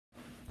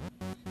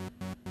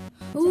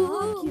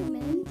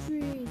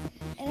Documentaries.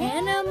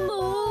 Animals.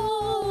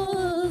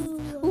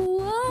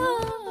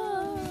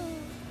 Whoa.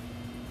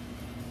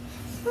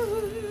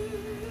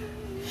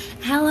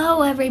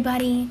 Hello,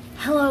 everybody.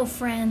 Hello,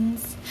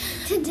 friends.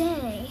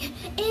 Today,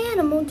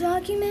 animal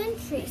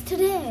documentaries.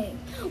 Today,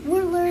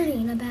 we're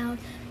learning about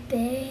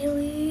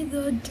Bailey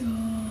the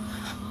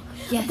dog.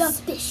 Yes. The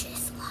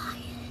vicious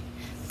lion.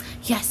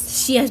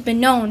 Yes, she has been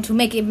known to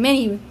make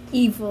many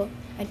evil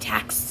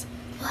attacks.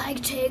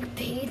 Like take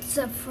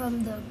pizza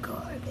from the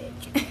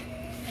garbage.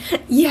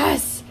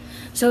 Yes.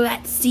 So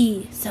let's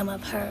see some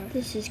of her.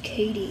 This is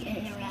Katie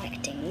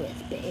interacting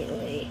with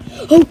Bailey.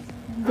 Oh,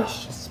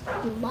 vicious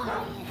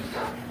lion.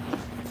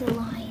 The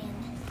lion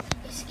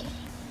is getting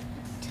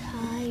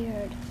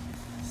tired,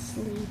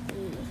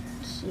 sleepy,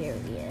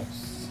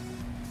 curious.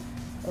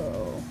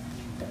 Oh,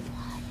 the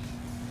lion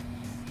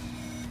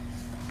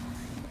is going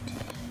to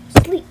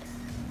sleep.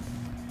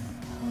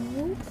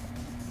 Oh,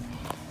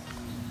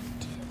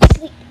 to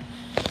sleep.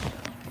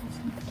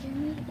 Doesn't hear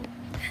me.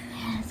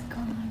 Has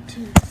gone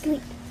to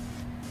sleep.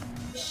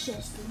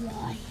 Vicious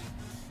lion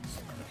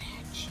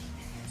scratching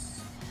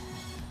herself.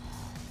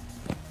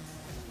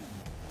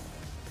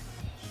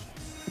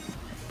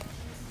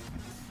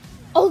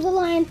 Oh, the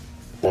lion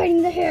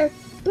biting the hair,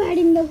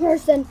 biting the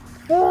person.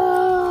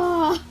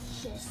 Ah!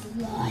 Vicious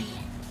lion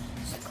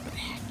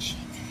scratching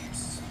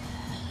herself.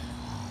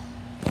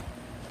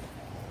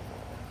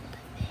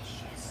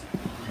 Vicious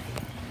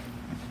lion.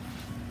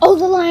 Oh,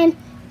 the lion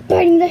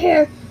biting the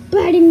hair,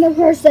 biting the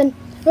person.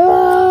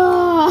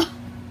 Ah!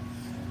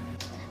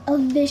 A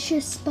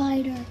vicious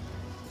spider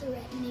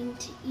threatening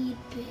to eat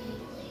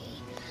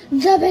Bailey.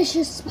 The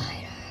vicious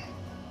spider.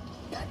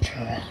 The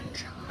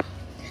tarantula.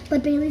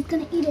 But Bailey's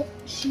gonna eat it.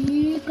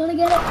 She's gonna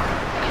get it.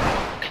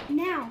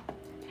 Now,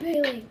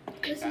 Bailey,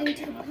 listening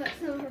to some of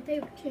her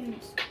favorite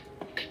tunes.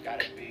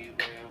 Gotta be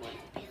real with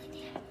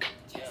Bailey,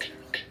 yes,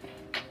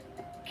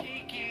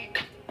 Kiki,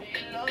 do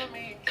you love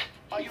me?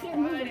 Are you It's your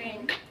movie.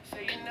 riding?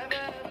 Say you never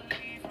ever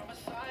leave from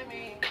beside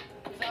me.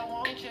 'Cause I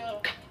want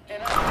you,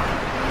 and I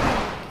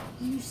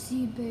You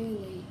see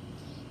Bailey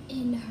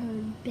in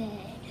her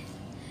bed,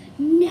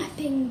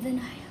 napping the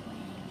night away.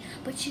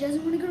 But she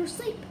doesn't want to go to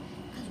sleep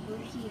because we're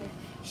here.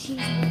 She's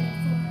ready for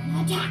an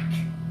attack.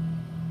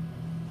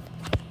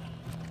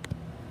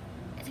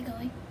 Is it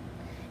going?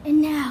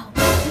 And now,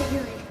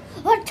 Bailey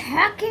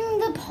attacking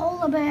the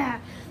polar bear.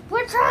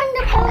 We're trying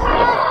to pull her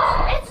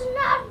up. It's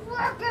not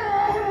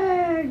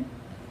working.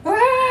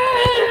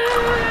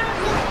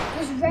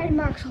 There's red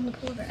marks on the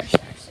polar bear's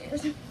face.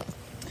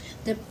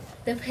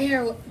 The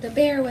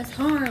bear was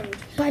harmed.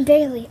 By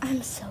Bailey,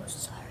 I'm so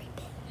sorry,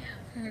 Bailey.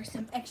 Here's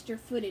some extra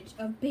footage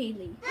of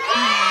Bailey.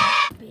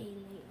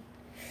 Bailey.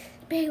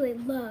 Bailey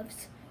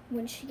loves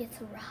when she gets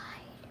a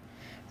ride.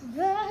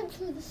 Ride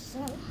to the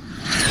south. To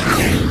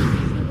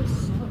the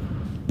south.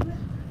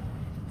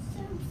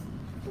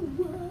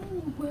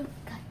 Whoa.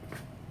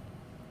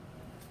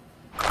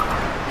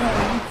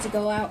 Bailey needs to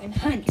go out and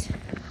hunt.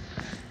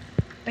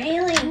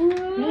 Bailey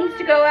needs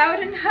to go out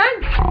and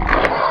hunt.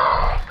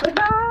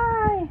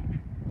 Goodbye.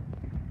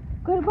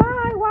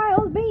 Goodbye,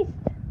 wild beast.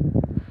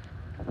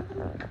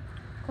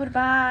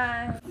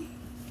 Goodbye.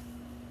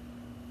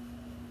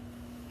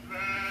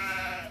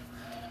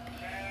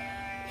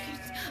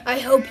 I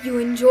hope you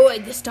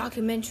enjoyed this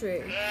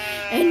documentary.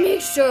 And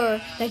make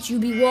sure that you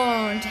be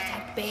warned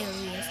that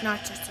Bailey is not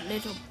just a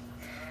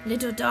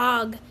little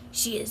dog.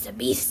 She is a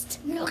beast.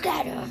 Look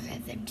at her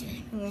everything.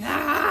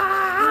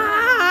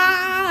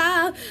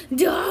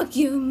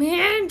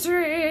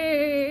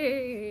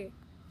 Documentary.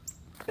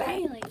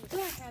 Bailey,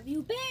 where have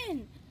you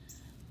been?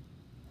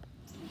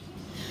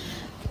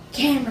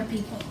 Camera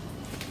people,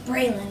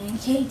 Braylon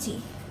and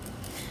Katie.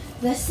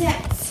 The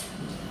sets,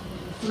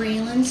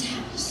 Braylon's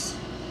house.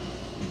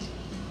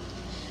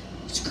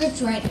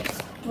 Script writers,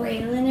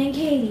 Braylon and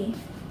Katie.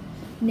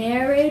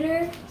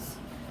 Narrators,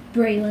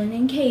 Braylon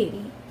and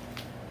Katie.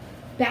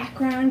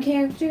 Background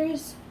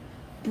characters,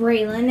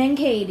 Braylon and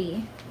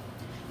Katie.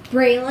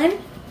 Braylon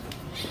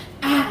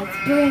as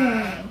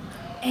Braylon.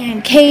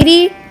 And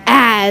Katie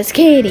as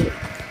Katie.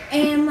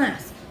 And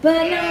last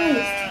but not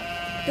least,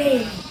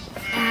 Bailey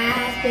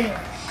as Bailey.